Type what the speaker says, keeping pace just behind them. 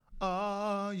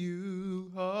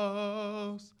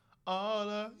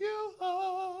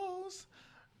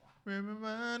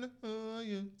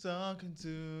talking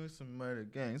to some murder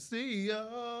gang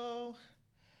CEO.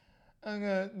 I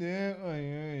got that.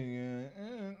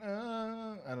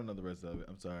 I don't know the rest of it.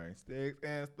 I'm sorry. Sticks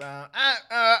and stones. I'm,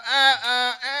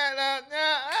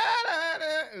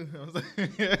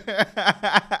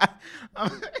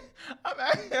 I'm,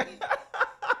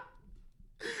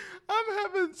 I'm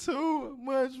having too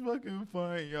much fucking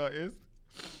fun, y'all.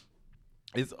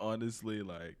 It's honestly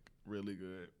like really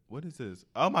good. What is this?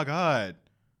 Oh my god.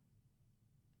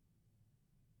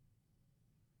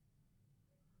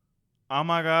 Oh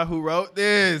my god, who wrote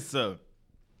this?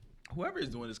 Whoever is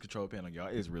doing this control panel, y'all,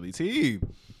 is really T.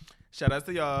 Shout out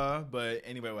to y'all. But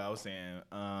anyway, what I was saying.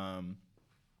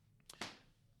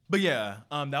 But yeah,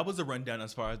 that was a rundown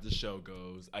as far as the show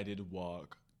goes. I did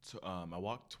walk. I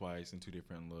walked twice in 2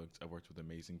 different looks. I worked with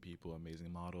amazing people,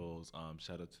 amazing models.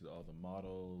 Shout out to all the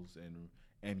models and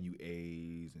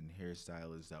MUAs and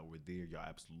hairstylists that were there. Y'all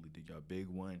absolutely did y'all big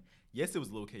one. Yes, it was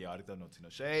a little chaotic though, no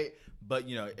shade, but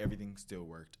you know, everything still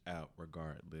worked out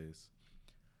regardless.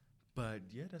 But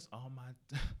yeah, that's all my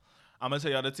I'm gonna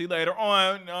tell y'all the tea later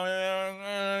on.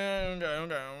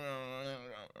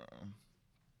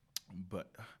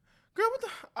 But girl, what the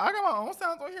I got my own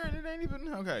sounds on here and it ain't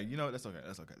even okay. You know what? That's okay.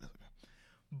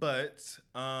 But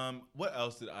what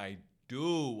else did I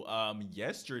do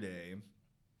yesterday?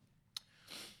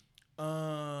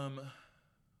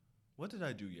 What did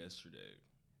I do yesterday?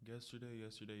 Yesterday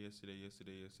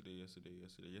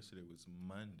was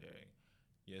Monday.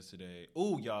 Yesterday,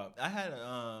 oh y'all, I had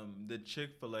the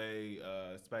Chick-fil-A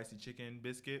spicy chicken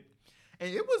biscuit,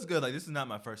 and it was good. Like, this is not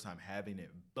my first time having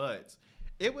it, but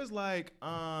it was like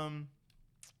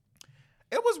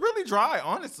it was really dry.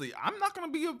 Honestly, I'm not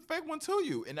gonna be a fake one to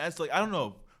you, and that's like, I don't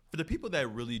know, for the people that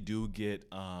really do get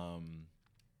like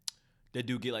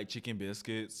chicken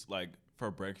biscuits like for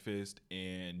breakfast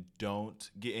and don't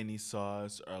get any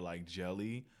sauce or like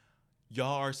jelly,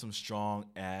 y'all are some strong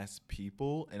ass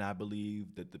people, and I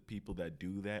believe that the people that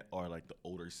do that are like the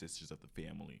older sisters of the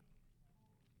family.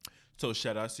 So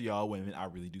shout out to y'all women. I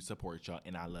really do support y'all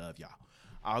and I love y'all.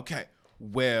 Okay.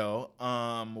 Well,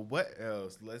 what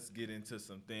else? Let's get into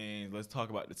some things. Let's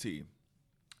talk about the tea.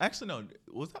 Actually, no,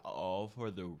 was that all for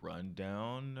the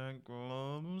rundown,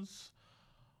 gloves?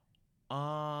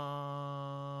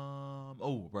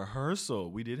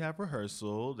 Rehearsal. We did have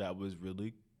rehearsal. That was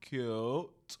really cute.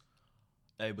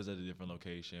 It was at a different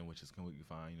location, which is completely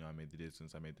fine. You know, I made the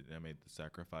distance. I made the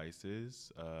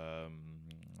sacrifices.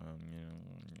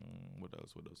 What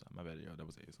else? My bad, yo. That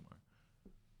was ASMR.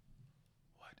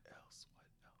 What else?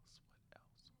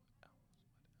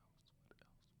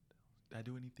 Did I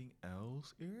do anything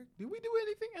else, Eric? Did we do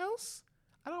anything else?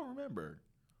 I don't remember.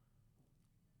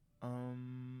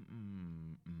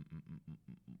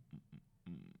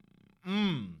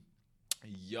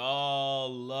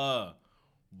 Y'all,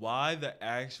 why the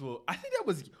actual? I think that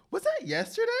was that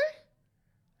yesterday?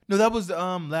 No, that was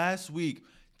last week.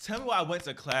 Tell me why I went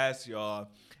to class, y'all.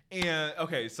 And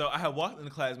okay, so I had walked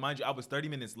into class. Mind you, I was 30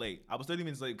 minutes late. I was 30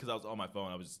 minutes late because I was on my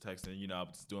phone. I was just texting. You know, I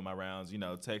was just doing my rounds. You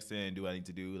know, texting, do what I need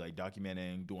to do, like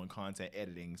documenting, doing content,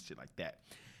 editing, shit like that.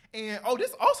 And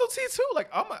this also tea too. Like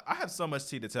I have so much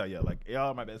tea to tell you. Like, y'all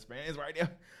are my best friends right now.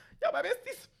 Y'all my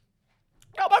besties.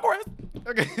 Y'all my friends.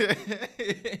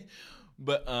 Okay.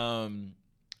 But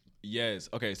yes.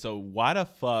 Okay. So why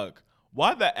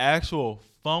the actual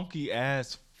funky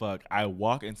ass fuck I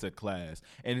walk into class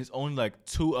and it's only like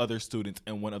 2 other students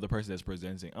and 1 other person that's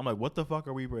presenting. I'm like, what the fuck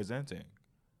are we presenting?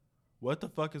 What the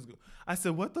fuck is? I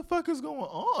said, what the fuck is going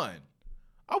on?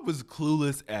 I was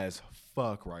clueless as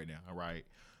fuck right now. All right.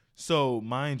 So,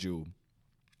 mind you,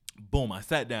 boom, I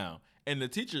sat down. And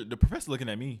the professor looking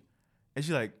at me, and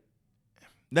she's like,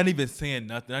 not even saying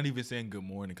nothing, not even saying good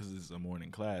morning because it's a morning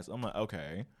class. I'm like,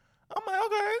 okay.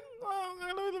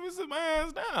 Let me sit my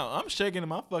ass down. I'm shaking in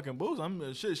my fucking boots.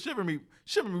 I'm shivering me,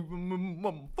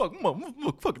 fucking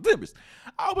timbers.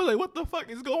 I was like, what the fuck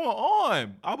is going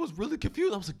on? I was really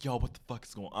confused. I was like, yo, what the fuck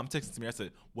is going on? I'm texting to me. I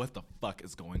said, what the fuck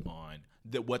is going on?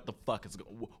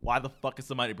 Why the fuck is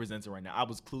somebody presenting right now? I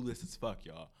was clueless as fuck,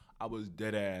 y'all. I was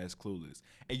dead ass clueless.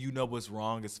 And you know what's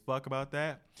wrong as fuck about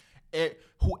that?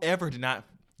 Whoever did not,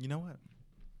 you know what?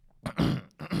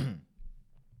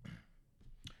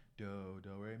 Do,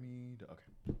 re, mi, do. Okay.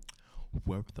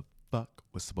 Whoever the fuck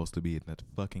was supposed to be in that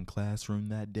fucking classroom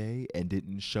that day and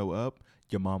didn't show up,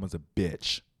 your mama's a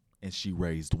bitch. And she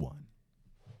raised one.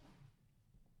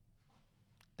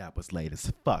 That was late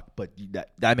as fuck, but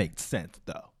that makes sense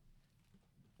though.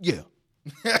 Yeah.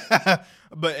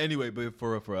 But anyway,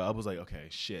 for real, I was like, okay,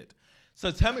 shit.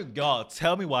 So tell me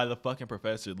why the fucking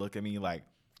professor looked at me like,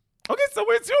 okay, so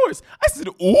where's yours? I said,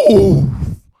 ooh.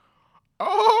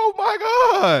 Oh my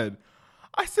God.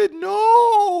 I said,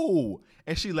 no.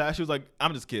 And she laughed. She was like,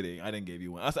 I'm just kidding. I didn't give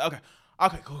you one. I said, okay.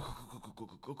 Okay,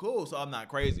 cool. So I'm not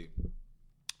crazy.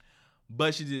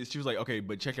 But she was like, okay,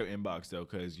 but check your inbox though,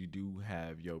 because you do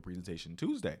have your presentation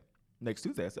next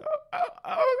Tuesday. I said,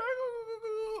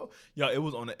 oh. Y'all, it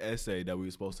was on an essay that we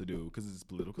were supposed to do because it's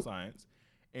political science.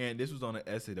 And this was on an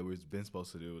essay that we've been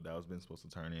supposed to do, that was been supposed to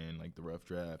turn in, like the rough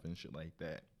draft and shit like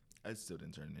that. I still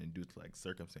didn't turn it in due to like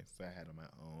circumstances I had on my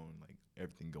own, like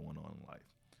everything going on in life,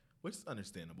 which is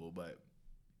understandable. But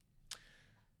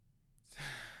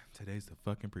today's the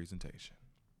fucking presentation.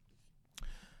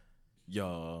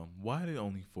 Y'all, why did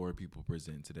only 4 people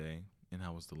present today? And I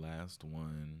was the last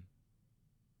one.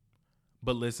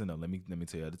 But listen though, let me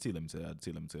tell you the tea. Let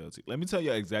me tell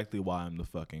you exactly why I'm the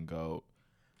fucking GOAT.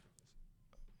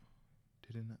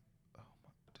 Did it not?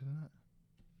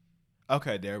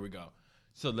 Okay, there we go.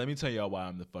 So let me tell y'all why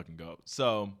I'm the fucking GOAT.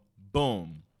 So,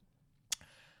 boom.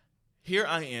 Here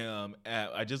I am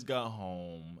I just got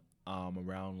home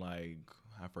around like,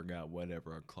 I forgot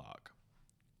whatever o'clock.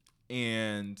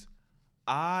 And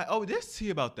there's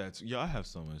tea about that too. Yo, I have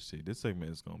so much tea. This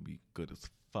segment is going to be good as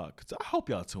fuck. So I hope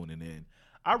y'all tuning in.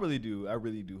 I really do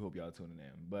hope y'all tuning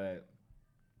in. But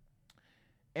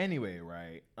anyway,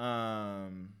 right?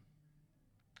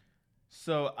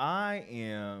 So I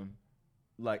am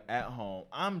like at home.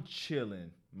 I'm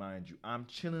chilling, mind you. I'm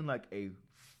chilling like a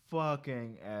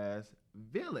fucking ass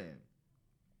villain.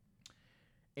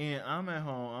 And I'm at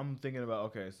home. I'm thinking about,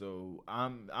 okay, so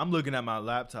I'm looking at my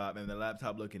laptop and the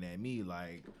laptop looking at me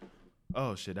like,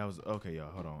 oh shit, that was okay,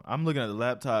 y'all. Hold on. I'm looking at the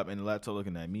laptop and the laptop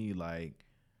looking at me like,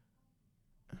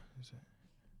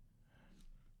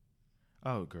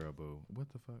 oh girl, boo, what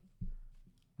the fuck?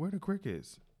 Where the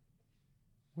crickets?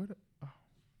 Where the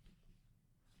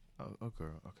oh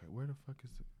girl, okay, where the fuck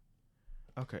is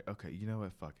it? Okay, you know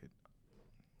what? Fuck it.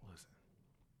 Listen,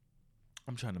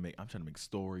 I'm trying to make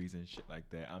stories and shit like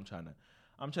that. I'm trying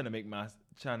to make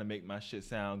my shit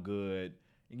sound good.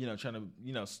 You know, trying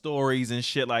to stories and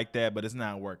shit like that, but it's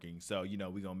not working. So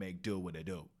we gonna make do what it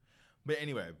do. But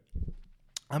anyway,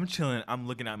 I'm chilling. I'm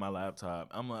looking at my laptop.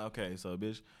 I'm like, okay, so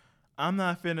bitch, I'm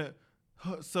not finna.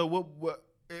 So what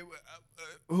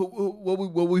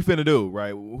we finna do,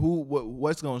 right?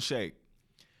 What's gonna shake?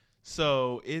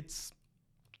 So it's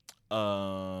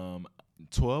 12.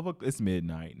 It's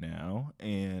midnight now,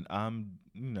 and I'm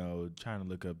trying to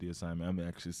look up the assignment. I'm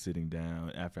actually sitting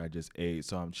down after I just ate,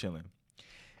 so I'm chilling.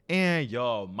 And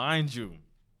y'all, mind you,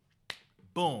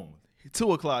 boom,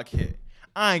 2:00 hit.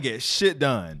 I ain't get shit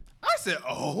done. I said,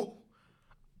 oh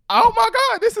my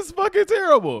God, this is fucking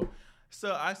terrible.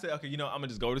 So I said, okay, I'm gonna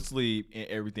just go to sleep and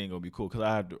everything gonna be cool because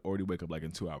I have to already wake up like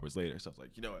in 2 hours later. So I was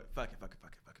like, you know what, fuck it.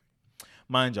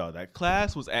 Mind y'all, that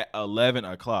class was at 11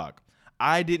 o'clock.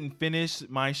 I didn't finish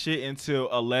my shit until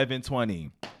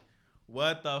 11:20.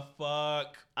 What the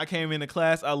fuck? I came into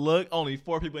class, I looked, only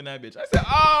 4 people in that bitch. I said,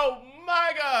 oh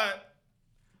my God,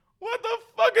 what the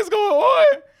fuck is going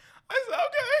on? I said,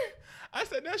 okay. I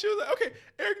said, now she was like, okay,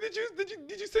 Eric, did you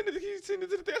send it? Can you send it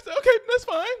to the thing? I said, okay, that's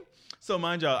fine. So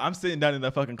mind y'all, I'm sitting down in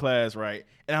that fucking class, right?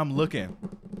 And I'm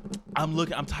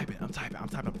typing a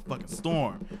fucking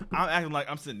storm. I'm acting like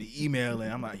I'm sending the email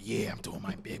and I'm like, yeah, I'm doing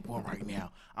my big one right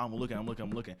now. I'm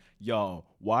looking. Y'all,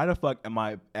 why the fuck am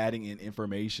I adding in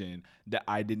information that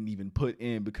I didn't even put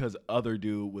in because the other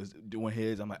dude was doing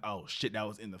his? I'm like, oh shit, that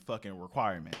was in the fucking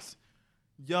requirements.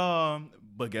 Y'all,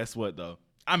 but guess what though?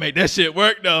 I made that shit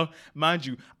work though. Mind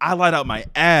you, I light out my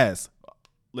ass.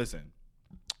 Listen,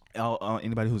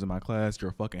 anybody who's in my class,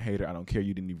 you're a fucking hater. I don't care.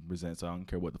 You didn't even present, so I don't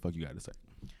care what the fuck you got to say.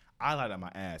 I light out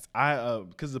my ass.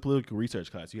 Because it's a political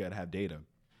research class, you got to have data.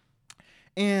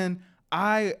 And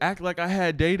I act like I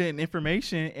had data and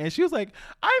information, and she was like,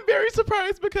 I'm very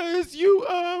surprised because you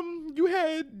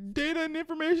had data and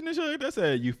information and shit like that. I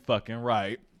said, you fucking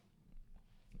right.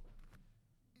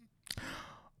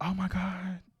 Oh my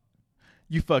God.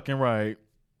 You fucking right.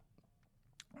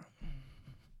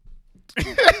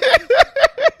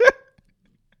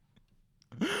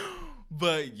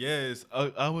 But yes,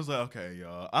 I was like, okay,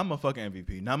 y'all, I'm a fucking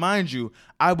MVP. Now, mind you,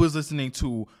 I was listening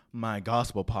to my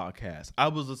gospel podcast. I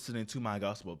was listening to my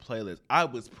gospel playlist. I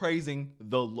was praising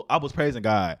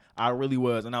God. I really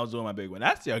was, and I was doing my big one.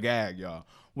 That's your gag, y'all.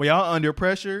 When y'all under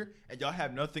pressure and y'all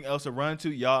have nothing else to run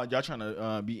to, y'all trying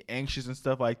to be anxious and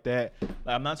stuff like that.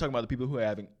 Like, I'm not talking about the people who are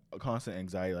having constant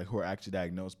anxiety, like who are actually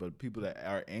diagnosed, but people that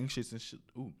are anxious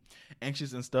and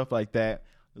anxious and stuff like that.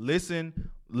 Listen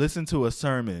to a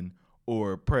sermon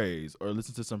or praise, or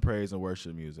listen to some praise and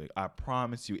worship music. I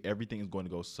promise you, everything is going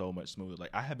to go so much smoother. Like,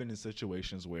 I have been in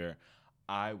situations where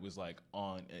I was like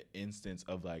on an instance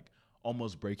of like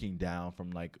almost breaking down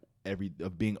from like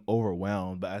of being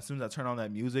overwhelmed. But as soon as I turn on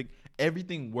that music,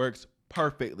 everything works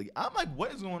perfectly. I'm like,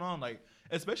 what is going on? Like,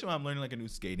 especially when I'm learning like a new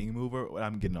skating move, or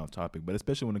I'm getting off topic, but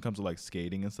especially when it comes to like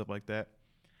skating and stuff like that.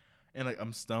 And like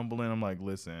I'm stumbling, I'm like,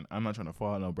 listen, I'm not trying to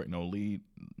fall, no break, no lead.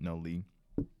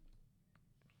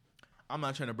 I'm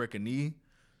not trying to break a knee.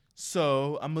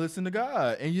 So I'm listening to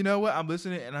God, and you know what? I'm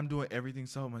listening, and I'm doing everything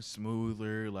so much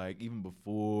smoother. Like even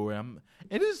before, and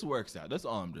it just works out. That's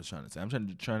all I'm just trying to say. I'm trying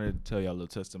to tell y'all a little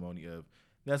testimony of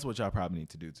that's what y'all probably need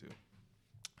to do too.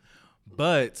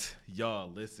 But y'all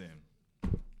listen.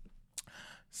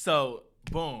 So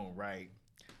boom, right?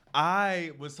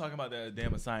 I was talking about that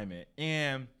damn assignment,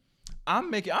 and I'm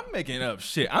making up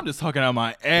shit. I'm just talking out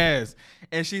my ass.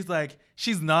 And she's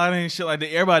nodding and shit like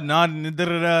that. Everybody nodding and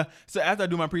da-da-da. So after I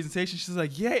do my presentation, she's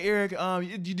like, yeah, Eric,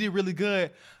 you did really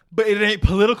good. But it ain't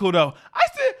political though. I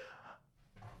said,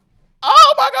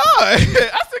 oh my God. I said,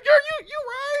 girl, you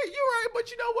right.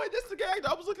 But you know what? This is the gag.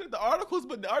 I was looking at the articles,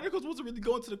 but the articles wasn't really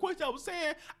going to the question I was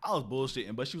saying. I was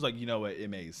bullshitting. But she was like, you know what? It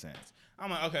made sense.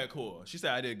 I'm like, okay, cool. She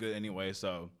said I did good anyway,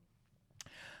 so.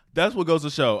 That's what goes to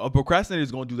show. A procrastinator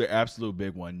is going to do their absolute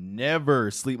big one.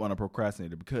 Never sleep on a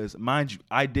procrastinator because, mind you,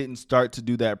 I didn't start to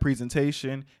do that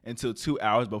presentation until 2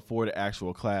 hours before the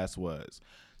actual class was.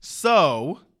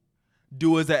 So,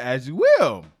 do as you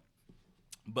will.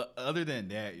 But other than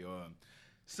that, y'all.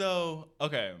 So,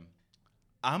 okay.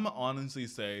 I'm going to honestly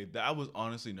say that I was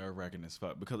honestly nerve-wracking as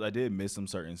fuck because I did miss some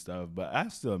certain stuff, but I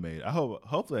still made it.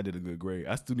 Hopefully I did a good grade.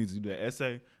 I still need to do that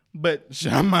essay. But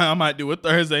I might do it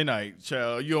Thursday night,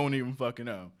 child. You don't even fucking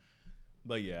know.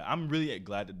 But yeah, I'm really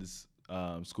glad that this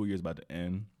school year is about to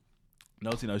end.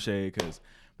 No tea, no shade, because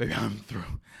baby, I'm through.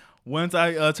 Once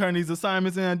I turn these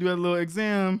assignments in and do a little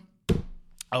exam,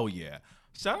 oh yeah.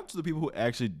 Shout out to the people who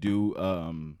actually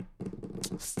do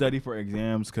study for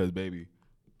exams, because baby,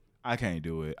 I can't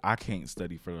do it. I can't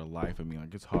study for the life of me.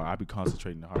 Like it's hard. I be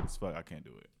concentrating hard as fuck. I can't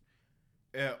do it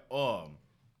at all.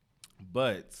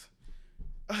 But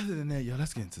other than that, yo,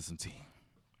 let's get into some tea.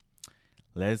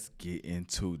 Let's get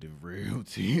into the real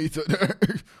tea today.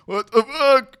 What the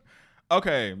fuck?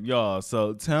 Okay, y'all.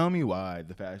 So tell me why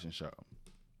the fashion show.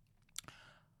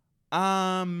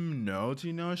 No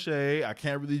tea, no shade. I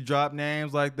can't really drop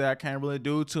names like that. I can't really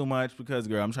do too much because,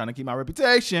 girl, I'm trying to keep my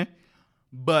reputation.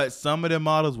 But some of the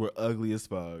models were ugly as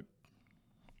fuck.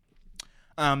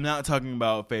 I'm not talking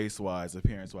about face-wise,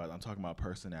 appearance-wise. I'm talking about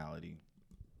personality.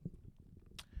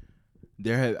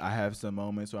 I have some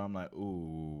moments where I'm like,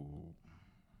 ooh,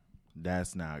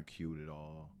 that's not cute at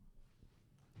all.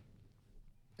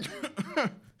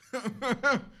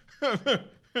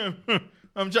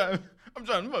 I'm trying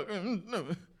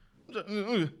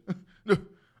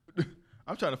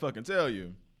to fucking tell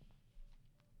you.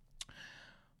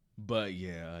 But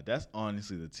yeah, that's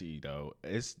honestly the tea though.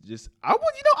 It's just I'm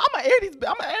gonna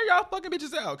air y'all fucking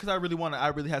bitches out because I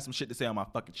really have some shit to say on my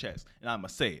fucking chest, and I'm gonna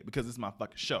say it because it's my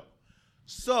fucking show.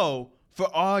 So for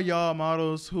all y'all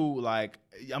models who like,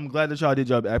 I'm glad that y'all did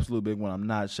your absolute big one. I'm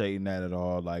not shading that at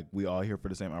all. Like we all here for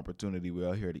the same opportunity. We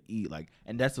all here to eat. Like,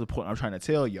 and that's the point I'm trying to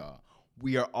tell y'all.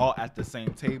 We are all at the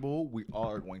same table. We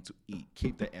all are going to eat.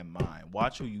 Keep that in mind.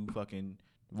 Watch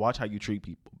how you treat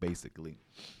people, basically.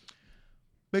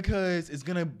 Because it's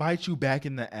gonna bite you back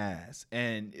in the ass.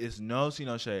 And it's no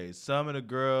shade. Some of the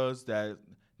girls that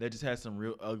just had some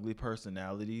real ugly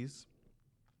personalities.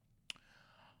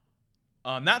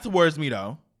 Not towards me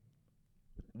though.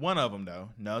 One of them though.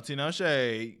 No tea, no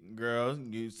shade, girl.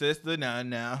 You sister,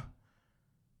 now.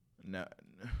 No,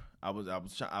 I was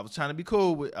trying to be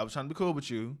cool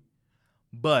with you,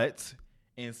 but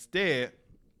instead,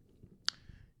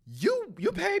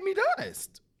 you paid me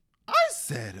dust. I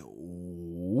said,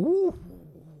 ooh.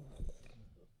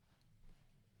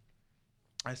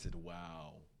 I said,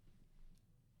 wow.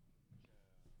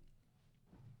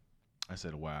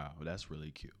 That's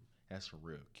really cute. That's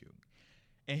real cute.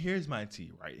 And here's my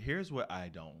tea, right? Here's what I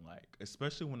don't like,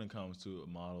 especially when it comes to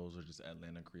models or just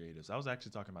Atlanta creatives. I was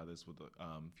actually talking about this with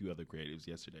a few other creatives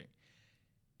yesterday.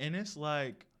 And it's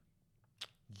like,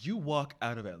 you walk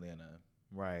out of Atlanta,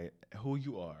 right? Who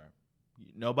you are.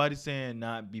 Nobody's saying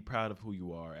not be proud of who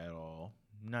you are at all.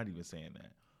 Not even saying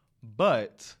that.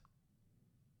 But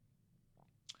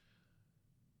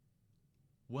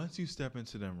once you step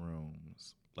into them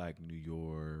rooms, like New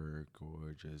York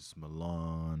or just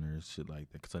Milan or shit like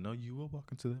that, because I know you will walk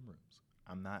into them rooms.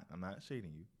 I'm not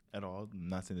shading you at all. I'm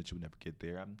not saying that you would never get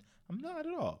there. I'm not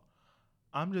at all.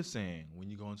 I'm just saying when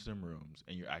you go into them rooms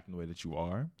and you're acting the way that you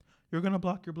are, you're gonna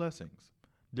block your blessings.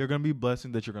 There are gonna be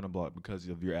blessings that you're gonna block because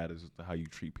of your attitude to how you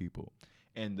treat people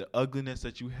and the ugliness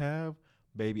that you have.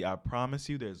 baby, I promise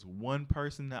you, there's one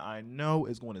person that I know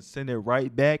is going to send it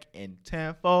right back in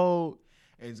tenfold,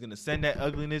 and he's going to send that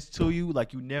ugliness to you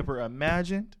like you never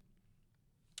imagined.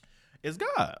 It's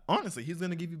God. Honestly, he's going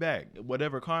to give you back.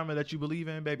 Whatever karma that you believe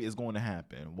in, baby, is going to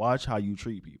happen. Watch how you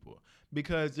treat people.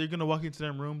 Because you're going to walk into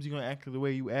them rooms, you're going to act the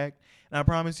way you act. And I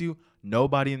promise you,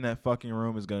 nobody in that fucking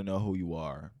room is going to know who you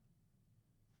are.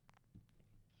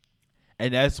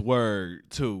 And that's word,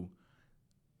 too.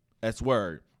 That's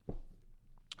word.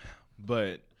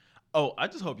 But, oh, I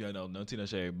just hope y'all know, no Tina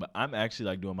Shade, but I'm actually,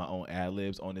 like, doing my own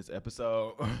ad-libs on this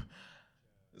episode.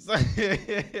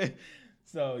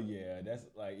 So yeah, that's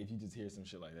like if you just hear some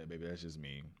shit like that, baby, that's just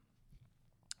me.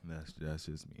 That's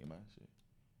just me and my shit.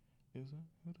 Is that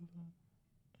who the fuck?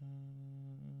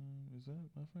 Is that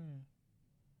my friend?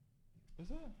 Is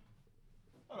that?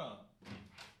 Hold on.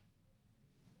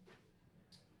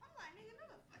 I'm like, nigga, no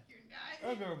the fuck your guy.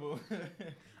 Okay, boo.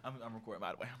 I'm recording,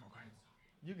 by the way. I'm recording.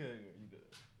 You good?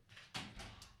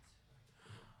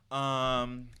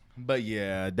 But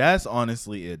yeah, that's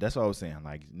honestly it. That's what I was saying.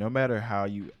 Like, no matter how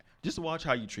you. Just watch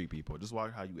how you treat people. Just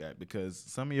watch how you act, because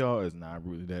some of y'all is not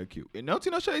really that cute. And no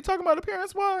Tina Shade talking about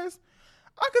appearance-wise,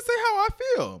 I could say how I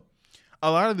feel. A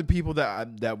lot of the people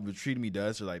that would treat me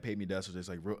dust or like pay me dust or just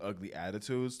like real ugly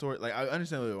attitudes toward, like, I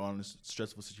understand that we're on a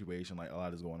stressful situation, like a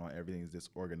lot is going on, everything is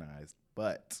disorganized,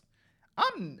 but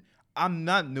I'm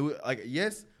not new. Like,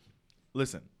 yes,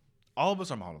 listen, all of us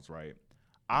are models, right?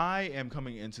 I am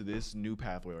coming into this new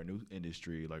pathway or new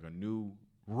industry, like a new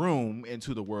room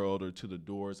into the world, or to the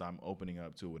doors I'm opening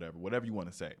up to, whatever you want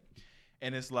to say.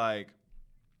 And it's like,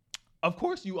 of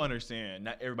course you understand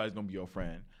not everybody's gonna be your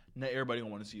friend, not everybody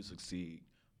gonna want to see you succeed,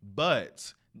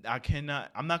 but I'm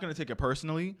not gonna take it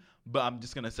personally, but I'm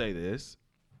just gonna say this,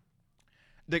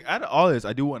 like, out of all this,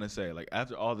 I do want to say, like,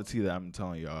 after all the tea that I'm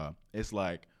telling y'all, it's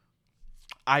like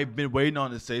I've been waiting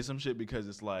on to say some shit, because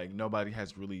it's like nobody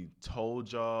has really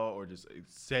told y'all or just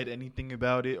said anything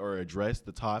about it or addressed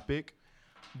the topic,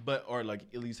 but or like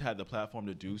at least had the platform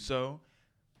to do so.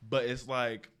 But it's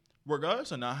like,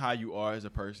 regardless of not how you are as a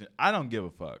person, I don't give a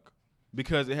fuck,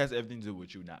 because it has everything to do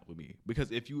with you, not with me.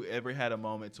 Because if you ever had a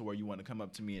moment to where you want to come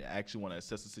up to me and actually want to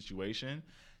assess the situation,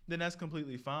 then that's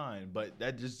completely fine. But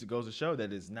that just goes to show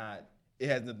that it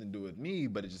has nothing to do with me,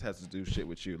 but it just has to do shit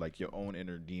with you, like your own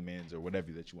inner demons or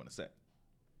whatever that you want to say.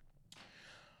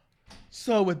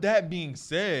 So with that being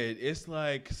said, it's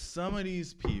like some of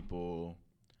these people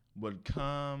would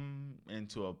come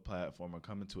into a platform or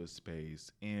come into a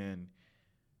space, and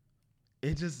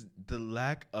it just, the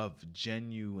lack of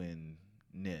genuineness,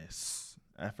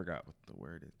 I forgot what the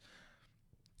word is,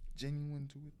 genuine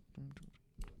to it,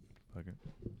 okay,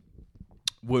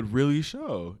 would really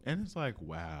show. And it's like,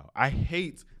 wow, I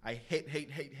hate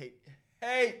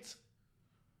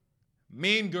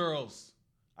Mean Girls.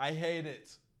 I hate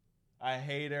it. I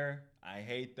hate her. I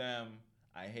hate them.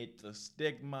 I hate the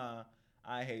stigma.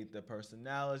 I hate the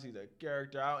personality, the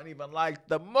character. I don't even like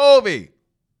the movie.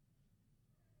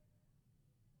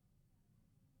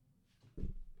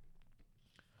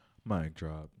 Mic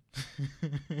drop.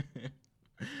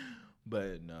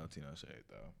 But no, Tino shade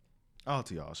though. All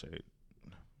to y'all shade.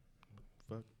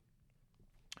 Fuck.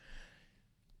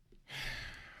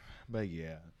 But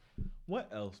yeah.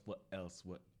 What else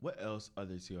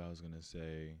other two I was gonna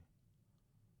say?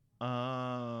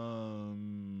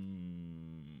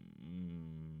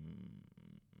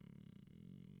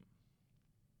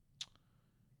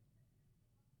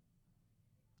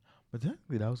 But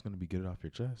technically that was gonna be get it off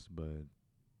your chest, but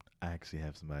I actually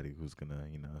have somebody who's gonna,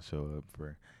 show up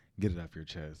for get it off your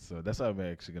chest. So that's what I'm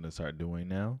actually gonna start doing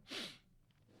now.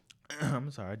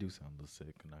 I'm sorry, I do sound a little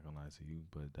sick. I'm not gonna lie to you,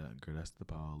 but girl, that's the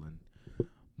pollen.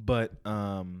 But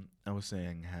I was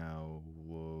saying how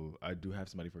I do have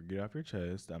somebody for get off your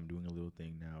chest. I'm doing a little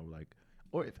thing now, like,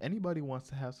 or if anybody wants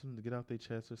to have something to get off their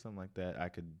chest or something like that, I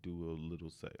could do a little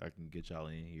set. I can get y'all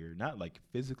in here, not like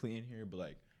physically in here, but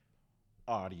like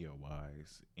audio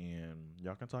wise, and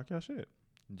y'all can talk y'all shit,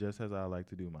 just as I like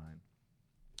to do mine.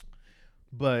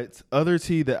 But other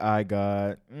tea that I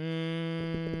got,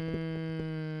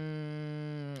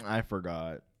 I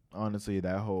forgot. Honestly,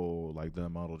 that whole like the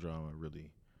model drama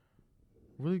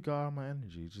really got on my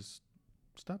energy. Just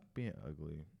stop being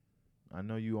ugly. I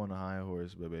know you on a high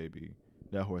horse, but baby,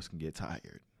 that horse can get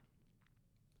tired.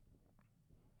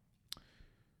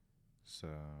 So,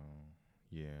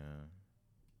 yeah.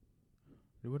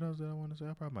 What else did I want to say?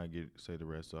 I probably might say the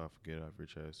rest off, get it off your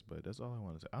chest, but that's all I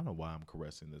want to say. I don't know why I'm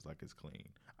caressing this like it's clean.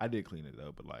 I did clean it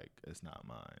though, but like it's not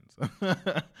mine. So.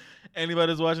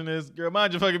 Anybody that's watching this, girl,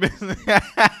 mind your fucking business.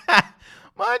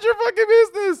 Mind your fucking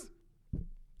business.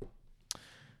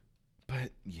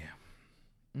 But yeah.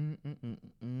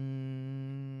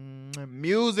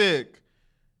 Music.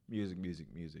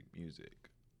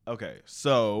 Okay,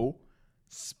 so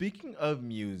speaking of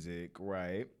music,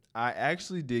 right? I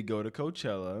actually did go to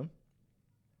Coachella.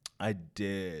 I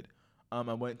did. I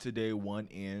went to day 1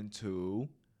 and 2.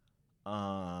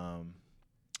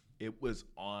 It was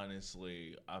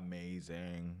honestly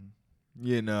amazing.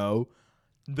 You know,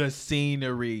 the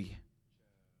scenery,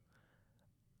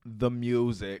 the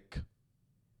music,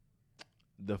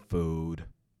 the food.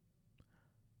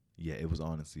 Yeah, it was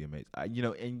honestly amazing. And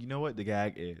you know what the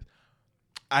gag is?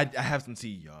 I have some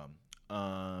tea, y'all.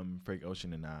 Frank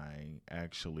Ocean and I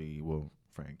actually, well,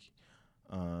 Frank,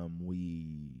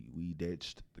 we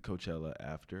ditched the Coachella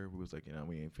after. We was like,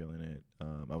 we ain't feeling it.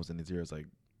 I was in his ear. I was like,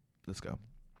 let's go.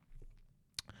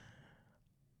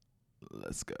 He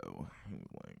was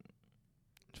like,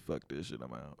 fuck this shit,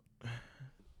 I'm out.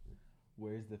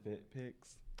 Where's the fit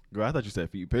pics? Girl, I thought you said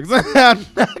feet pics. I'm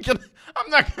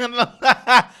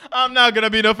not gonna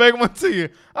be no fake one to you.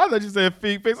 I thought you said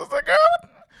feet pics. I was like, girl,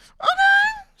 okay,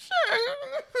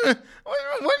 sure.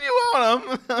 When you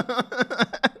want them?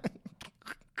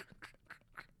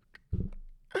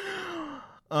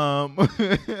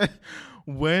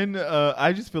 When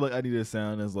I just feel like I need a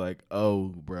sound as like, oh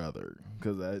brother,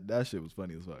 because that shit was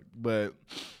funny as fuck. But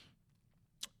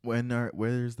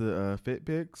where's the fit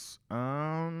pics?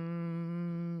 I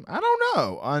don't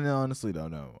know. I honestly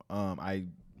don't know.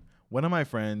 One of my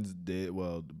friends did.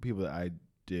 Well, the people that I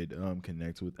did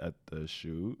connect with at the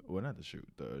shoot. Well, not the shoot.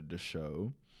 The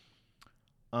show.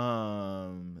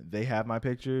 They have my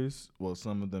pictures. Well,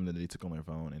 some of them that they took on their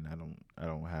phone, and I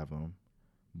don't have them.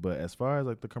 But as far as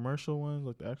like the commercial ones,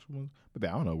 like the actual ones, but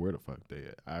I don't know where the fuck they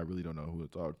at. I really don't know who to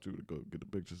talk to go get the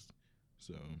pictures.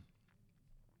 So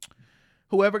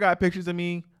whoever got pictures of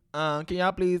me, can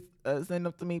y'all please send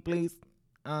them to me, please?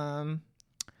 I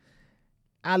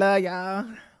love y'all.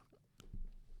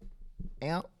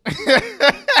 Yeah.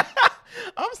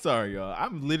 I'm sorry, y'all.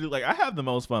 I'm literally like I have the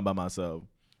most fun by myself,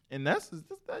 and that's the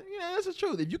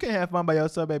truth. If you can't have fun by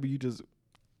yourself, baby, you just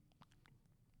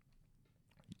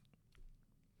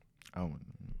I don't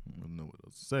know what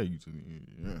else to say.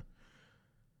 Yeah.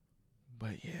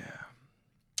 But yeah.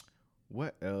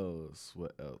 What else?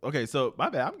 Okay, so my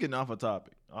bad. I'm getting off the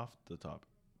topic.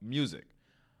 Music.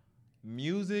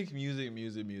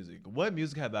 What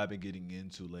music have I been getting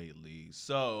into lately?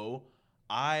 So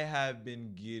I have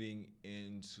been getting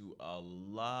into a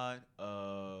lot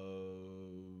of.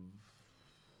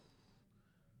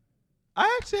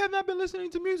 I actually have not been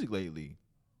listening to music lately.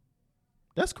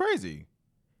 That's crazy.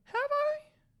 Have I?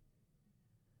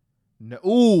 No.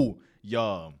 Ooh,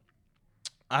 y'all.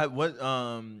 I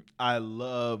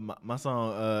love my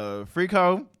song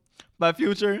Freako by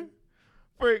Future.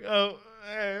 Freako.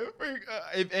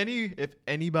 If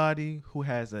anybody who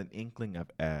has an inkling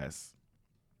of ass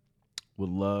would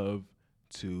love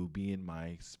to be in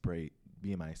my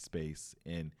space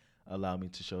and allow me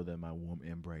to show them my warm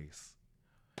embrace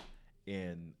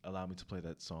and allow me to play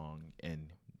that song and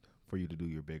for you to do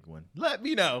your big one, let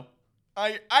me know.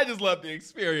 I just love the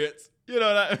experience. You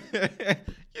know what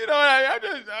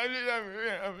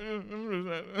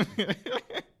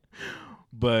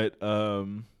But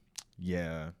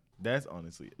yeah, that's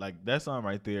honestly like that song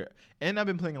right there. And I've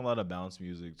been playing a lot of bounce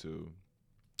music too.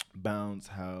 Bounce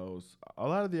house, a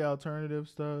lot of the alternative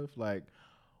stuff. Like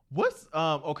what's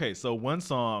okay, so one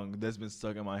song that's been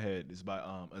stuck in my head is by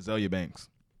Azalea Banks.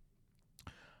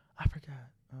 I forgot.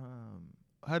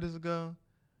 How does it go?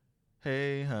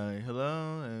 Hey, hi,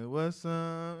 hello, and what's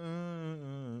up?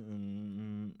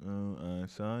 I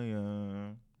saw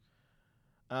you.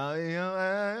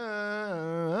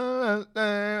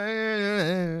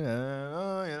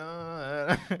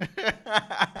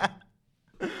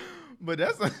 But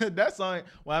that song.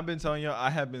 When I've been telling y'all,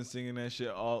 I have been singing that shit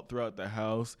all throughout the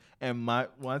house. And when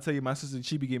I tell you, my sister,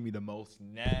 she be giving me the most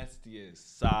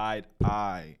nastiest side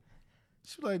eye.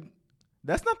 She's like,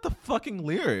 "That's not the fucking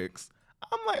lyrics."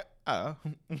 I'm like, oh,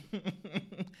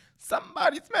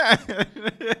 somebody's mad.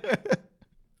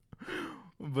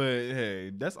 But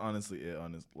hey, that's honestly it.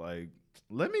 Like,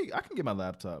 I can get my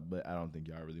laptop, but I don't think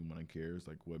y'all really want to care. It's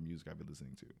like what music I've been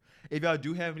listening to. If y'all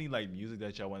do have any like music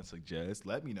that y'all want to suggest,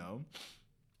 let me know,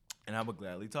 and I would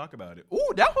gladly talk about it.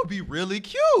 Ooh, that would be really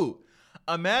cute.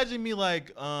 Imagine me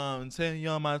like telling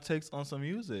y'all my takes on some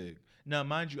music. Now,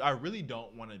 mind you, I really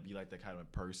don't want to be like that kind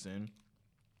of person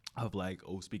of like,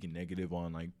 speaking negative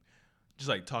on like just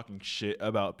like talking shit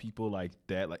about people like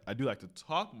that. Like I do like to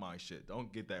talk my shit. Don't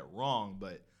get that wrong,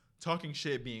 but talking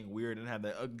shit, being weird and have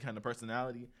that ugly kind of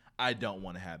personality, I don't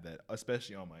want to have that,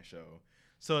 especially on my show.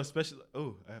 So especially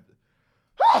I have to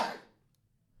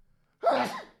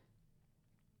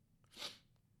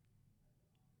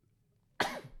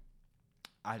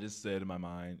I just said in my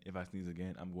mind, if I sneeze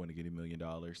again, I'm going to get $1 million.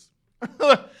 I'm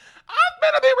gonna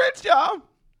be rich, y'all.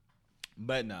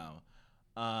 But no.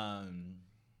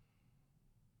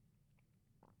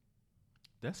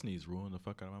 That sneeze ruined the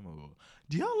fuck out of my mood.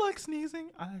 Do y'all like sneezing?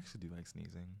 I actually do like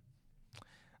sneezing.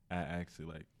 I actually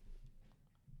like.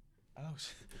 Oh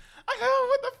shit! I go,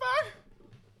 what the fuck?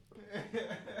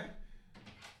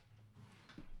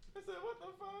 I said, what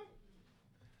the fuck?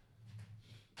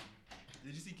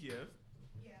 Did you see Kiev?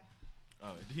 Yeah.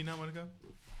 Oh, did he not want to go?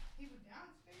 He was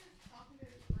downstairs talking to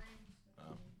his friends.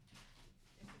 So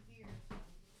disappeared.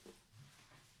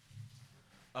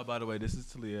 Oh, by the way, this is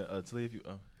Talia. Talia, if you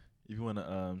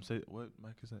wanna say what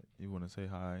mic is that? You wanna say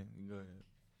hi? You go ahead.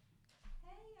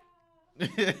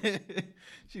 Hey, y'all.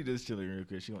 She just chilling real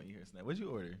quick. She won't eat her snack. What'd you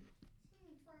order?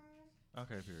 Fries.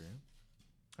 Okay, period.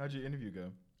 How'd your interview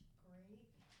go? Great.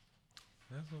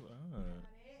 That's what. Got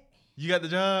it. You got the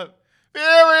job.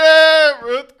 Period.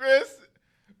 Ruth Chris.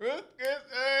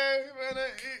 Hey,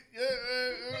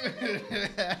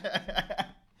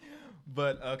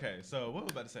 But okay, so what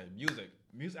was I about to say? Music.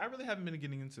 I really haven't been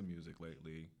getting into music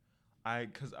lately.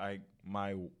 Cause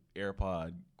my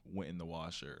AirPod went in the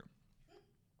washer.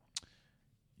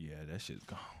 Yeah, that shit's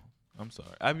gone. I'm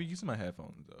sorry. I've been using my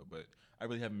headphones though, but I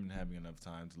really haven't been having enough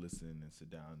time to listen and sit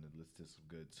down and listen to some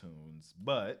good tunes.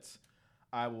 But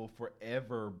I will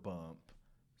forever bump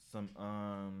some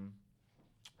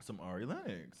Ari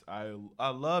Lennox. I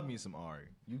love me some Ari.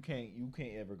 You can't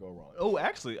ever go wrong. Oh,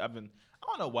 actually, I don't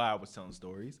know why I was telling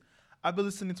stories. I've been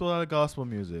listening to a lot of gospel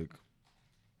music.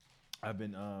 I've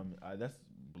been that's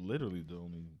literally the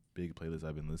only big playlist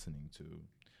I've been listening to.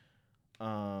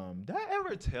 Did I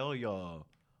ever tell y'all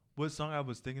what song I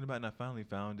was thinking about and I finally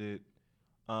found it?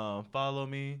 Follow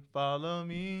me, follow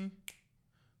me,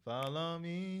 follow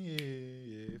me,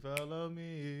 yeah, follow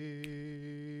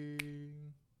me.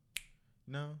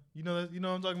 No, you know what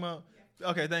I'm talking about. Yeah.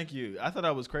 Okay, thank you. I thought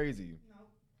I was crazy. Nope.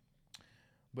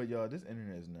 But y'all, this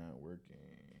internet is not working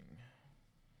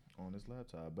on this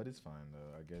laptop, but it's fine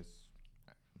though. I guess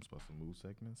I'm supposed to move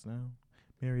segments now.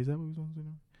 Mary, is that what we're supposed to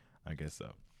do? I guess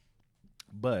so.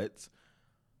 But,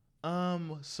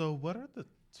 so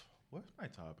what's my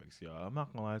topics, y'all? I'm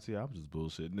not gonna lie to you, I was just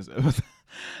bullshitting this episode.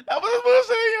 I was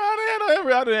bullshitting,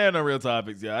 y'all. I didn't have no real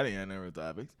topics, y'all. I didn't have no real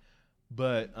topics.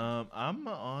 But, I'm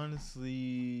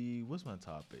honestly, what's my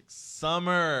topic?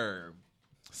 Summer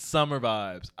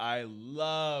vibes.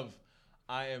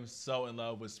 I am so in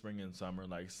love with spring and summer,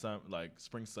 like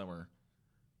spring, summer.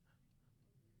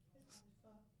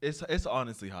 It's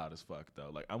honestly hot as fuck though.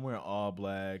 Like I'm wearing all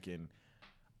black and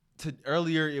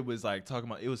earlier it was like talking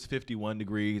about it was 51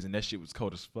 degrees and that shit was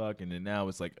cold as fuck, and then now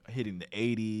it's like hitting the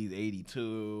 80s,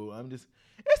 82.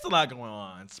 It's a lot going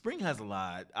on. Spring has a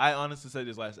lot. I honestly said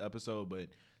this last episode, but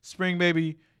spring,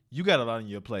 baby, you got a lot on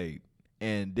your plate,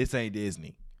 and this ain't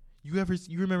Disney. You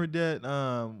remember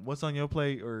that What's on Your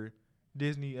Plate or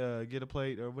Disney Get a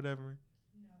Plate or whatever?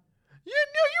 No.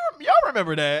 Y'all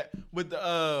remember that with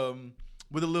the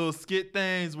little skit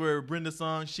things where Brenda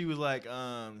song, she was like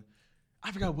I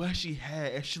forgot what she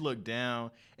had, and she looked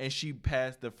down and she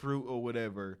passed the fruit or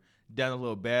whatever down a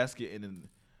little basket, and then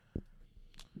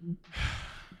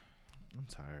I'm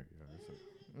tired,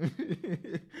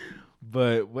 y'all.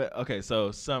 But okay,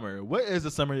 so summer. What is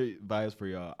the summer vibes for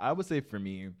y'all? I would say for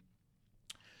me,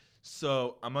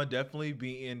 so I'm gonna definitely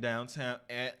be in downtown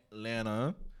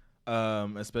Atlanta,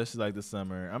 especially like the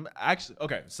summer. I'm actually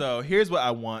okay. So here's what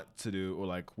I want to do, or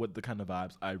like what the kind of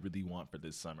vibes I really want for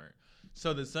this summer.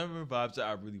 So the summer vibes that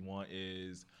I really want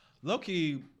is low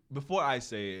key. Before I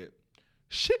say it,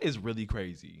 shit is really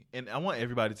crazy, and I want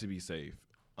everybody to be safe.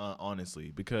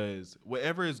 Honestly, because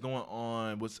whatever is going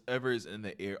on, whatever is in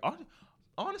the air.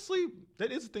 Honestly,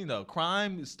 that is the thing though.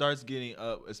 Crime starts getting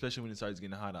up, especially when it starts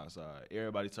getting hot outside.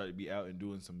 Everybody starts to be out and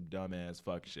doing some dumbass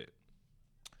fuck shit.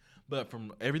 But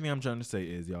from everything I'm trying to say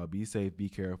is, y'all be safe, be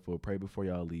careful, pray before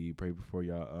y'all leave, pray before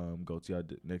y'all go to y'all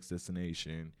next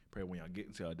destination, pray when y'all get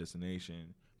into y'all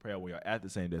destination, pray when y'all at the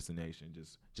same destination.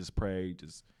 Just pray,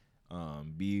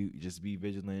 be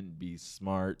vigilant, be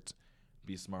smart.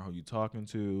 Be smart who you talking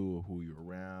to, who you're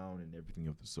around, and everything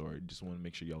of the sort. Just want to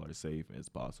make sure y'all are safe as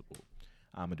possible.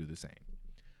 I'm gonna do the same.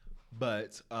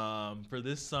 But for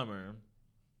this summer,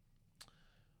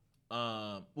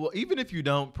 well, even if you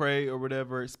don't pray or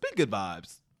whatever, speak good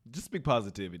vibes. Just speak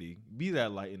positivity. Be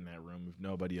that light in that room if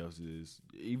nobody else is.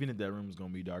 Even if that room is gonna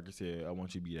be dark as hell, I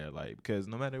want you to be that light. Because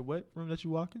no matter what room that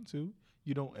you walk into,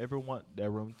 you don't ever want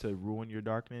that room to ruin your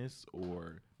darkness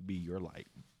or be your light.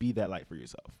 Be that light for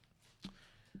yourself.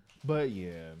 But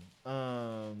yeah,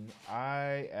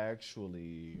 I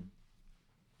actually,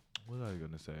 what was I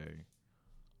gonna say?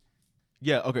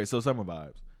 Yeah, okay, so summer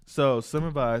vibes. So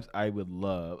summer vibes I would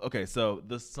love. Okay, so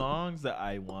the songs that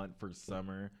I want for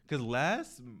summer, because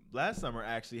last summer I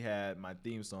actually had my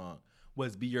theme song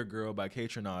was "Be Your Girl" by K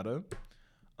Tronada.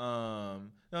 No,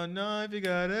 no, if you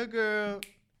got a girl.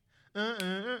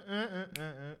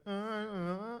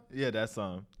 Yeah, that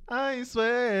song. I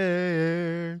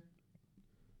swear.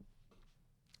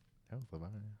 That was the vibe.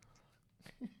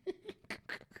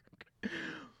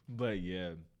 But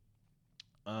yeah,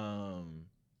 um,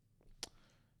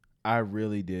 I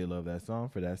really did love that song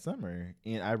for that summer,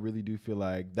 and I really do feel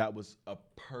like that was a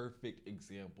perfect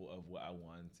example of what I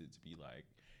wanted it to be like.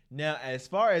 Now, as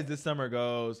far as this summer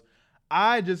goes,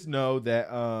 I just know that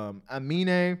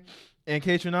Amine and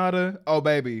K Tronada, oh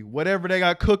baby, whatever they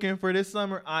got cooking for this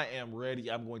summer, I am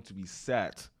ready. I'm going to be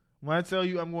set. When I tell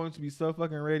you I'm going to be so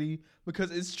fucking ready,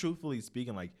 because it's truthfully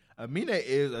speaking, like Amine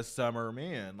is a summer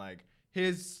man. Like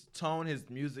his tone, his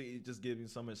music, it just gives me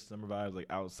so much summer vibes, like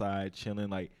outside chilling,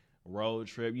 like road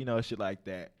trip, shit like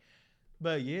that.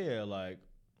 But yeah, like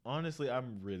honestly,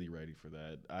 I'm really ready for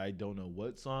that. I don't know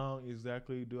what song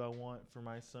exactly do I want for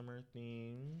my summer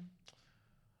theme.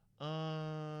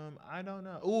 I don't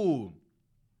know. Ooh,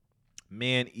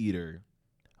 Man Eater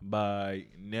by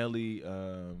Nelly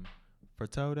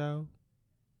Furtado.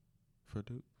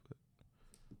 Furtu-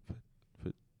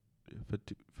 Furt-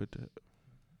 Furt- Furt-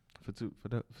 Furt-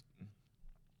 Furt-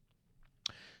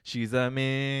 She's a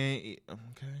man.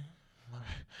 Okay.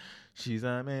 She's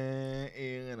a man.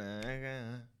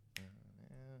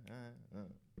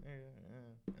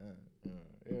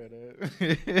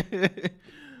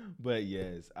 But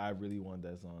yes, I really want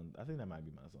that song. I think that might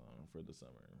be my song for the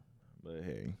summer. But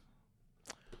hey,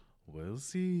 we'll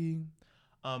see.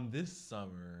 This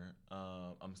summer,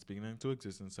 I'm speaking into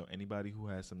existence. So anybody who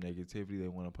has some negativity they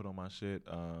want to put on my shit,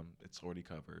 it's already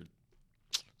covered.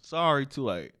 Sorry, too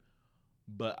late.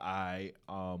 But I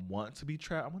want to be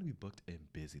I want to be booked and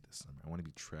busy this summer. I want to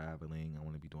be traveling. I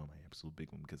want to be doing my absolute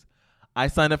big one because I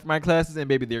signed up for my classes and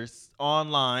baby, there's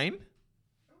online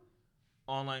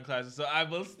classes, so I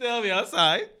will still be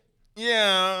outside.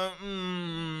 Yeah.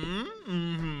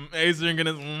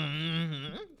 Asynchronous.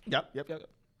 Yep.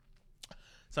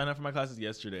 Signed up for my classes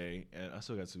yesterday, and I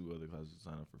still got 2 other classes to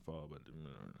sign up for fall,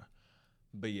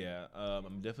 but yeah,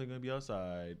 I'm definitely gonna be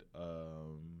outside,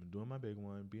 doing my big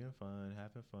one, being fun,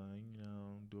 having fun,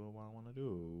 doing what I want to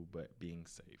do, but being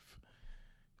safe,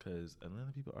 cause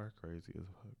Atlanta people are crazy as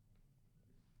fuck.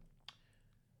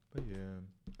 But yeah,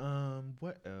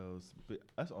 what else? But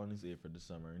that's honestly it for the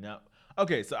summer. Now,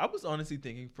 okay, so I was honestly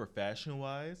thinking for fashion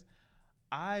wise,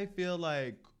 I feel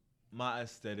like my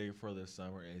aesthetic for the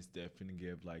summer is definitely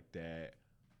give like that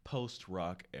post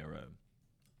rock era.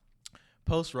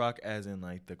 Post rock, as in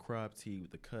like the crop tee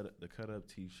with the cut up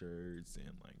t shirts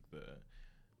and like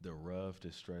the rough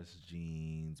distressed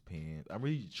jeans pants. I'm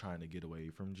really trying to get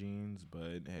away from jeans,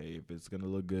 but hey, if it's gonna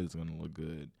look good, it's gonna look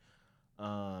good.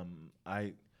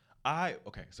 I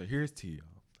okay. So here's to y'all.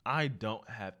 I don't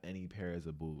have any pairs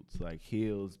of boots like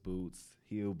heel boots,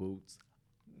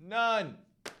 none.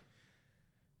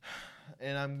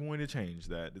 And I'm going to change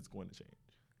that. It's going to change.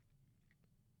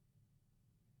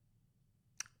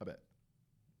 I bet.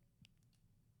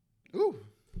 Ooh.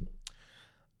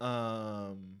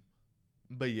 Um,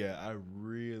 but yeah, I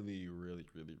really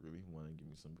want to give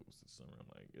me some boots this summer. I'm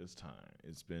like, it's time.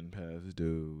 It's been past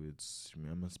due.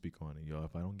 I'm gonna speak on it, y'all.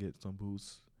 If I don't get some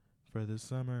boots for this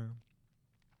summer,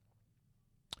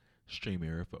 stream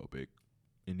aerophobic.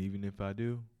 And even if I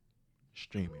do,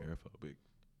 stream aerophobic.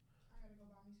 I gotta go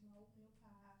buy me some oatmeal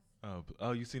pies.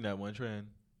 Oh, you seen that one trend?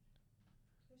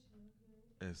 That shit look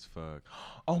good. As fuck.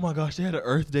 Oh my gosh, they had an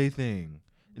Earth Day thing,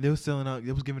 and they was selling out.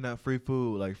 They was giving out free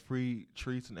food, like free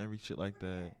treats and every shit like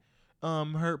that.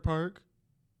 Hurt Park,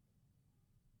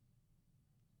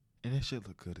 and that shit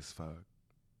look good as fuck.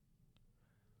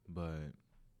 But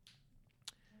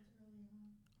That's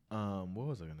really what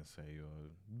was I gonna say, y'all?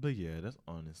 But yeah, that's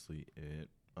honestly it.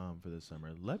 For the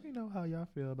summer, let me know how y'all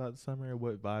feel about the summer.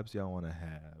 What vibes y'all want to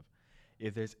have.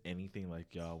 If there's anything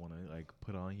like y'all want to like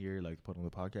put on here, like put on the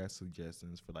podcast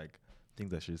suggestions for like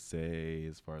things I should say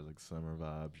as far as like summer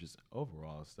vibes, just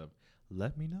overall stuff.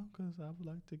 Let me know because I would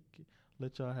like to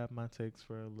let y'all have my takes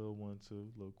for a little one too,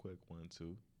 little quick one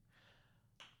too.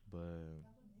 But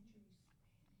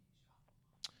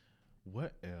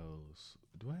what else?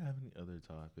 Do I have any other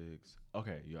topics?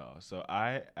 Okay, y'all. So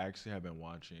I actually have been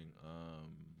watching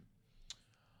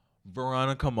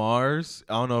Veronica Mars.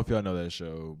 I don't know if y'all know that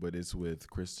show, but it's with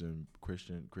Kristen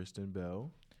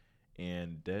Bell,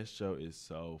 and that show is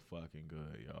so fucking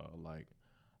good, y'all. Like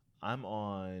I'm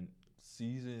on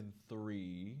season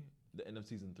 3, the end of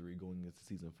season 3, going into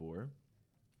season 4,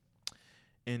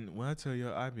 And when I tell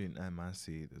you, I've been at my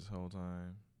seat this whole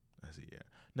time. I see, yeah.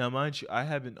 Now, mind you, I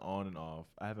have been on and off.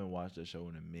 I haven't watched the show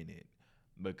in a minute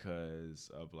because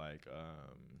of like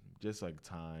just like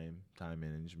time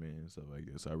management and stuff like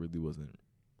this. So I really wasn't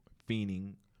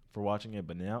fiending for watching it,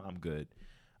 but now I'm good.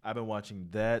 I've been watching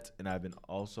that, and I've been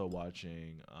also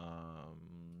watching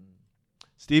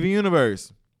Steven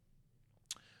Universe.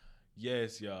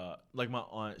 Yes, y'all. Like my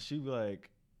aunt, she be like,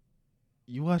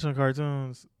 "You watching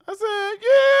cartoons?" I said,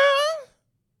 "Yeah,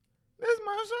 that's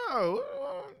my show.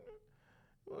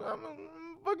 I'm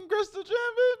fucking Crystal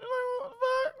Champion. Like, what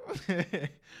the fuck?"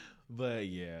 But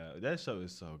yeah, that show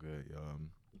is so good,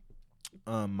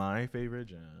 y'all. My favorite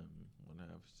gem would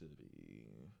have to be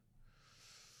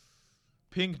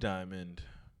Pink Diamond.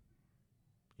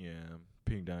 Yeah,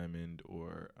 Pink Diamond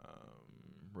or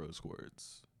Rose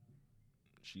Quartz.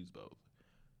 She's both.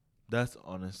 Those are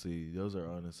honestly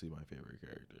my favorite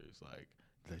characters. Like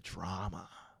the drama.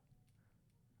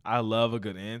 I love a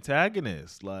good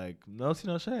antagonist. Like no tea,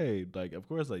 no shade. Like of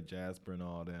course, like Jasper and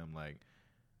all them. Like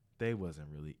they wasn't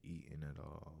really eating at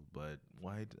all. But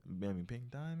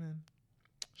Pink Diamond,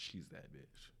 she's that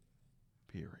bitch.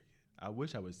 Period. I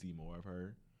wish I would see more of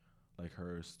her, like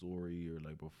her story or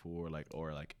like before, like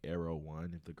or like Arrow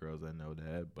One, if the girls that know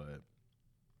that. But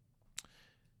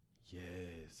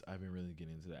yes, I've been really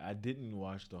getting into that. I didn't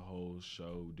watch the whole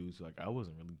show due to like I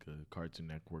wasn't really good Cartoon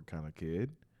Network kind of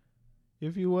kid.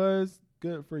 If you was,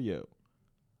 good for you.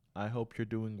 I hope you're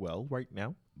doing well right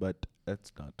now, but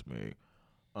that's not me.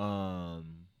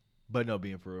 Um, but no,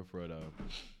 being for real though,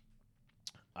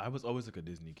 I was always like a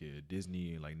Disney kid,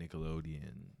 Disney like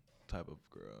Nickelodeon type of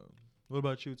girl. What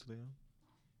about you, Talia?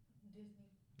 Disney.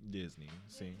 Disney.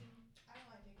 See, Disney. I don't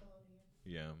like Nickelodeon.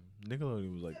 yeah,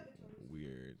 Nickelodeon was like Except Victoria's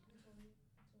weird.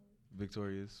 Victoria.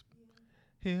 Victorious.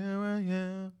 Yeah. Here I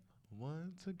am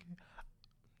once again.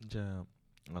 Yeah,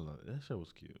 I love it. That show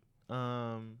was cute.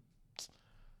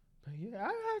 But yeah,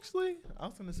 I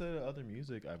was gonna say the other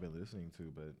music I've been listening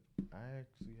to, but I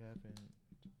actually haven't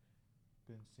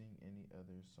been seeing any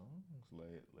other songs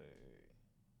lately.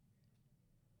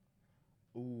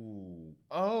 Ooh,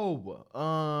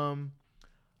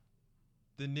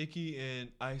 the Nicki and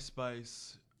Ice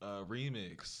Spice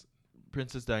remix,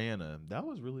 Princess Diana. That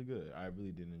was really good. I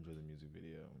really did enjoy the music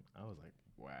video. I was like,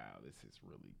 wow, this is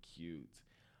really cute.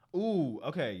 Ooh,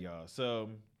 okay, y'all. So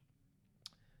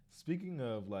speaking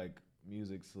of like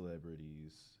music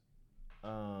celebrities,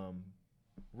 um,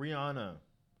 Rihanna.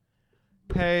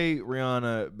 Hey,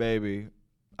 Rihanna, baby,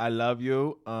 I love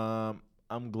you.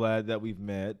 I'm glad that we've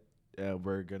met.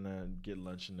 We're gonna get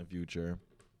lunch in the future.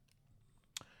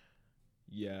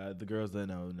 Yeah, the girls that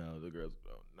know. The girls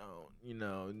don't know. You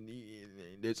know,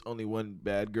 there's only one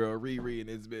bad girl, Riri, in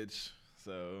this bitch.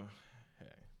 So,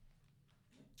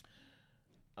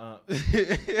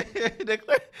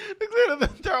 declare the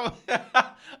throw.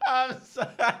 I'm so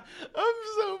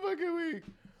fucking weak.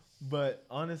 But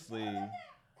honestly,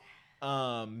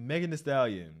 Megan Thee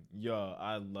Stallion, yo,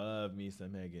 I love me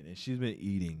some Megan, and she's been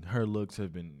eating. Her looks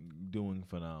have been doing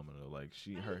phenomenal. Like How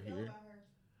do you her feel hair. about her?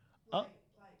 Uh, Like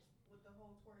with the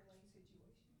whole Tory Lane situation.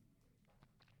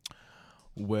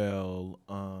 well,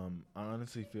 I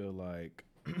honestly feel like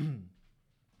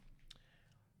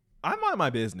I mind my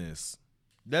business.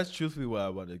 That's truthfully what I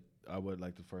would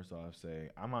like to first off say.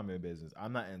 I mind my business.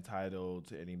 I'm not entitled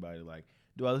to anybody. Like,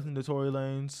 do I listen to Tory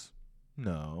Lanez?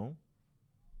 No.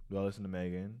 Do I listen to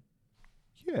Megan?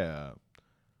 Yeah.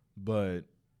 But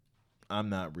I'm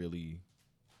not really.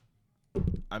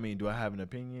 I mean, do I have an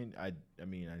opinion? I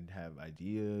mean, I have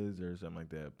ideas or something like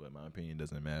that, but my opinion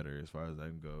doesn't matter as far as I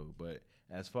can go. But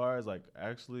as far as like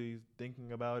actually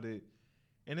thinking about it,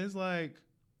 and it's like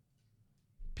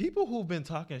people who've been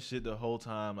talking shit the whole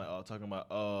time, like talking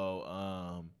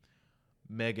about,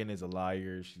 Megan is a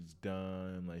liar, she's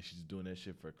done, like she's doing that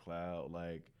shit for clout.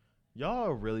 Like y'all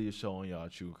are really showing y'all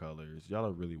true colors. Y'all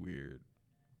are really weird.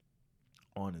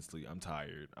 Honestly, I'm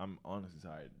tired. I'm honestly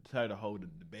tired. Tired of holding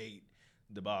the debate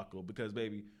debacle because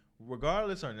baby,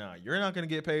 regardless or not, you're not gonna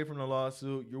get paid from the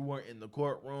lawsuit. You weren't in the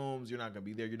courtrooms. You're not gonna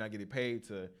be there. You're not getting paid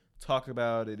to talk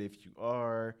about it. If you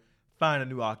are, find a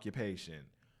new occupation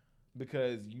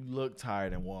because you look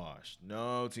tired and washed.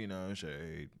 No tea, no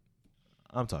shade.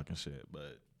 I'm talking shit,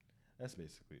 but that's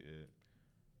basically it.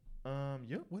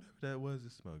 Yep, whatever that was,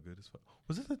 it smelled good as fuck.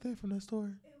 Was it that thing from that store?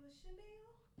 It was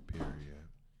Chanel. Period.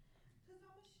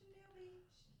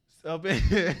 Cause I'm a Chanel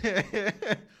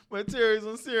bitch. So materials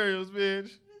on cereals,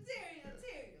 bitch. Material,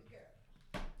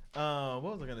 girl.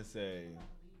 What was I gonna say?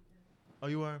 Oh,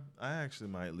 you are? I actually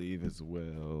might leave as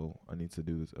well. I need to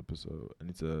do this episode. I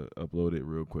need to upload it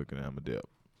real quick and then I'm a dip.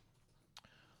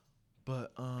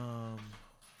 But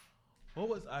What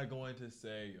was I going to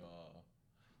say, y'all?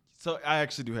 So I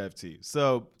actually do have tea.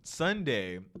 So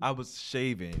Sunday I was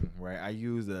shaving, right? I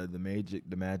used the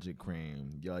magic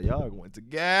cream. Y'all are going to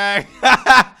gag. Y'all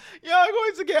are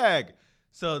going to gag.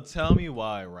 So tell me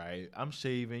why, right? I'm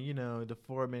shaving, the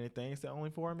 4 minute thing. It's only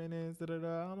 4 minutes. Da, da,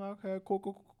 da. I'm like, okay,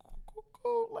 cool.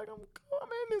 Like I'm in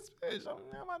this bitch. I'm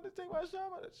about to take my shower,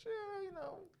 about to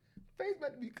chill, Face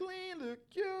about to be clean, look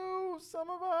cute,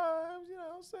 summer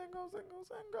vibes, single.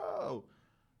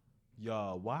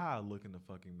 Y'all, why I look in the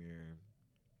fucking mirror?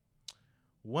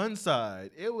 One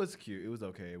side, it was cute. It was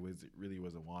okay. It really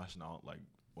wasn't washing out, like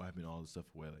wiping all the stuff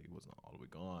away. Like it wasn't all the way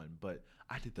gone. But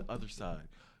I did the other side.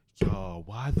 Y'all,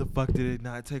 why the fuck did it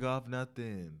not take off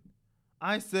nothing?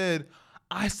 I said,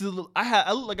 I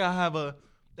look like I have a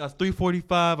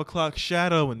 3:45 o'clock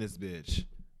shadow in this bitch.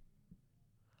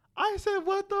 I said,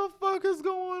 what the fuck is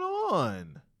going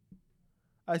on?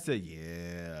 I said,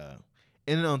 yeah.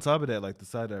 And then on top of that, like the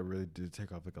side that really did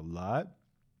take off like a lot,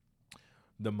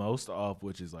 the most off,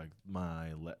 which is like my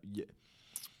yeah.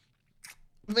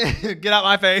 Man, get out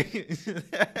my face.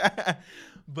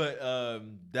 But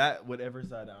that whatever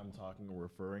side I'm talking or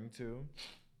referring to,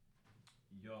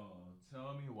 yo,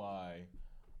 tell me why.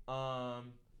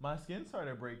 My skin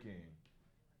started breaking.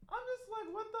 I'm just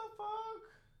like, what the fuck?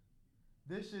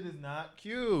 This shit is not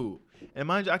cute. And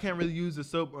mind you, I can't really use the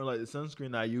soap or like the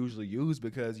sunscreen that I usually use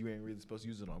because you ain't really supposed to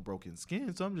use it on broken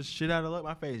skin. So I'm just shit out of luck.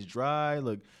 My face dry,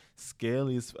 look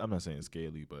scaly. I'm not saying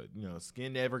scaly, but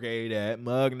skin never gave that.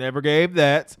 Mug never gave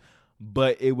that.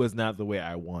 But it was not the way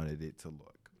I wanted it to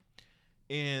look.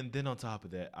 And then on top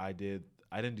of that, I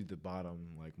didn't do the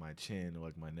bottom, like my chin or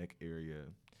like my neck area,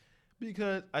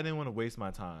 because I didn't want to waste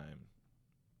my time.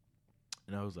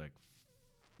 And I was like,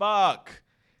 fuck.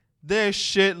 This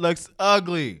shit looks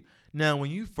ugly. Now, when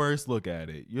you first look at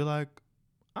it, you're like,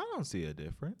 I don't see a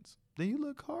difference. Then you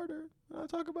look harder and I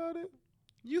talk about it.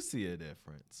 You see a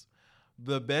difference.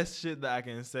 The best shit that I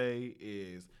can say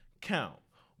is count.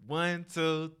 1,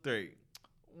 2, 3.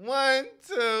 1,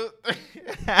 2, 3.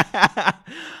 I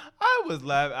was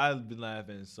laughing. I've been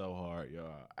laughing so hard,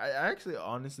 y'all. I actually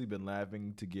honestly been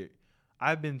laughing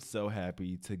I've been so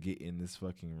happy to get in this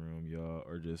fucking room, y'all,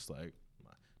 or just like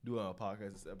doing a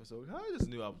podcast this episode. I just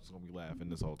knew I was gonna be laughing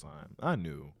this whole time. I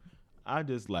knew. I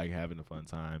just like having a fun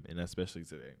time, and especially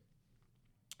today.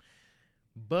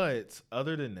 But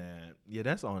other than that, yeah,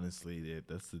 that's honestly it.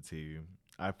 That's the tea.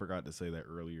 I forgot to say that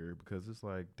earlier because it's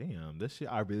like, damn, this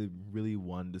shit. I really, really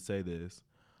wanted to say this.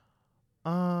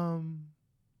 Ooh,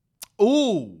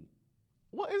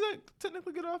 what is that?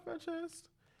 Technically, get off my chest.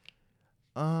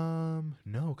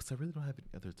 No, because I really don't have any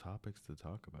other topics to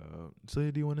talk about.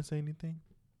 So, do you want to say anything?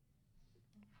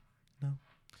 No.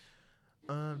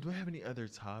 Do I have any other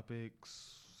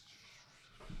topics?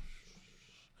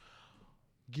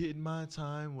 Getting my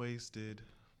time wasted.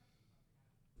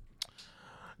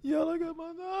 Y'all, I got my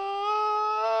time.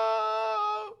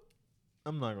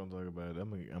 I'm not gonna talk about it. I'm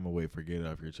gonna wait for get it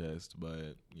off your chest.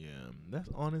 But yeah, that's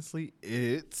honestly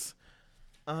it.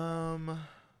 Yeah,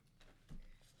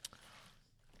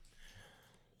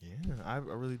 I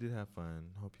really did have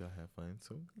fun. Hope y'all have fun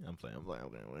too. I'm playing. I'm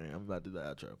about to do the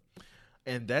outro.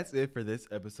 And that's it for this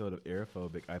episode of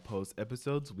Aerophobic. I post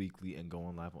episodes weekly and go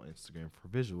on live on Instagram for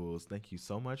visuals. Thank you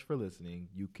so much for listening.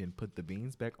 You can put the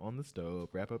beans back on the stove,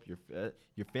 wrap up your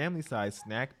family size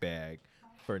snack bag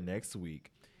for next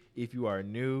week. If you are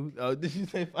new, did you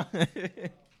say fine?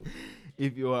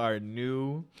 If you are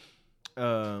new,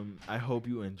 I hope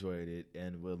you enjoyed it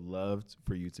and would love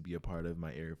for you to be a part of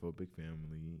my Aerophobic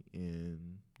family.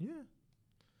 And yeah.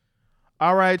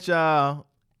 All right, y'all.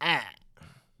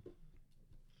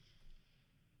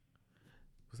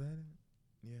 Was that it?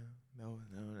 Yeah. No.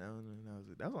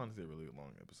 That was honestly a really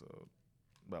long episode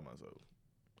by myself.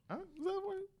 Was that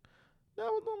one? That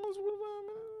was almost 45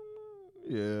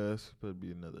 minutes. Yes, but it'd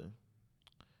be another.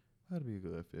 That'd be a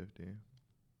good 50.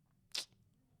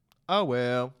 Oh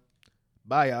well.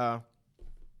 Bye, y'all.